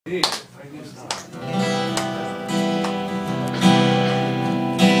Eleanor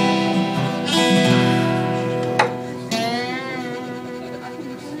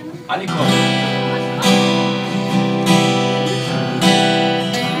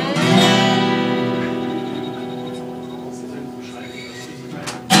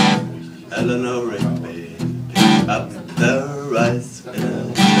Rigby up the rise in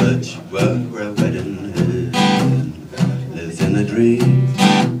a church where a wedding is. Lives in a dream,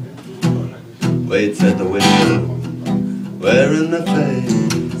 waits at the window, wearing a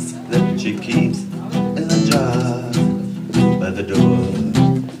face that she keeps in a jar by the door.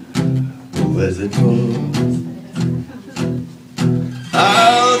 Who is it for?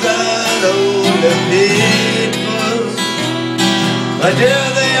 All the lonely people, where do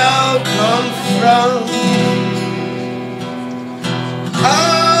they all come from?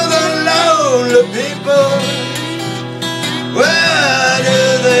 All the lonely people, where do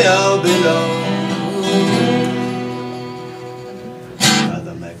they all belong?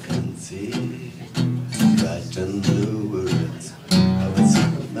 Father Mackenzie, right in the words of a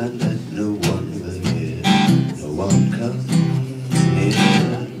simple man that no one will hear, no one comes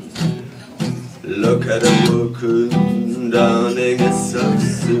near. Look at him walking down a soft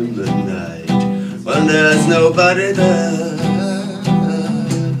summer night when there's nobody there.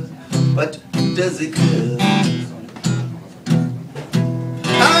 What does he care?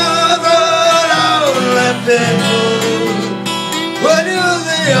 All the lonely people, where do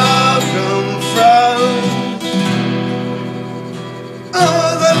they all come from?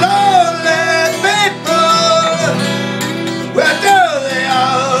 All the lonely people, where do they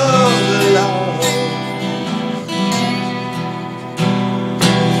all belong?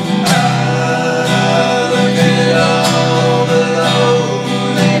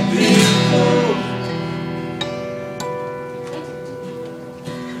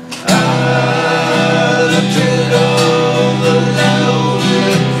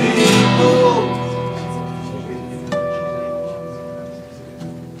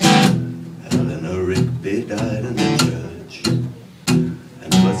 Eleanor Rigby died in the church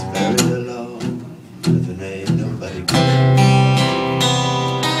and was buried alone with a name nobody could.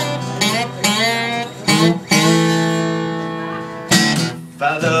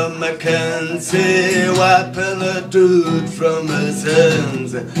 Father Mackenzie wiping the dirt from his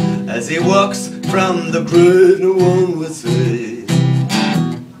hands as he walks from the grave, no one will say.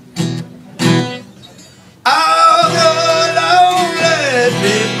 All the lonely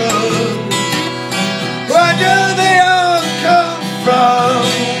people, where do they all come from?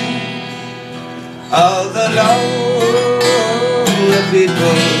 All the lonely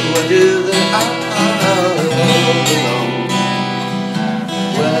people, where do they all belong?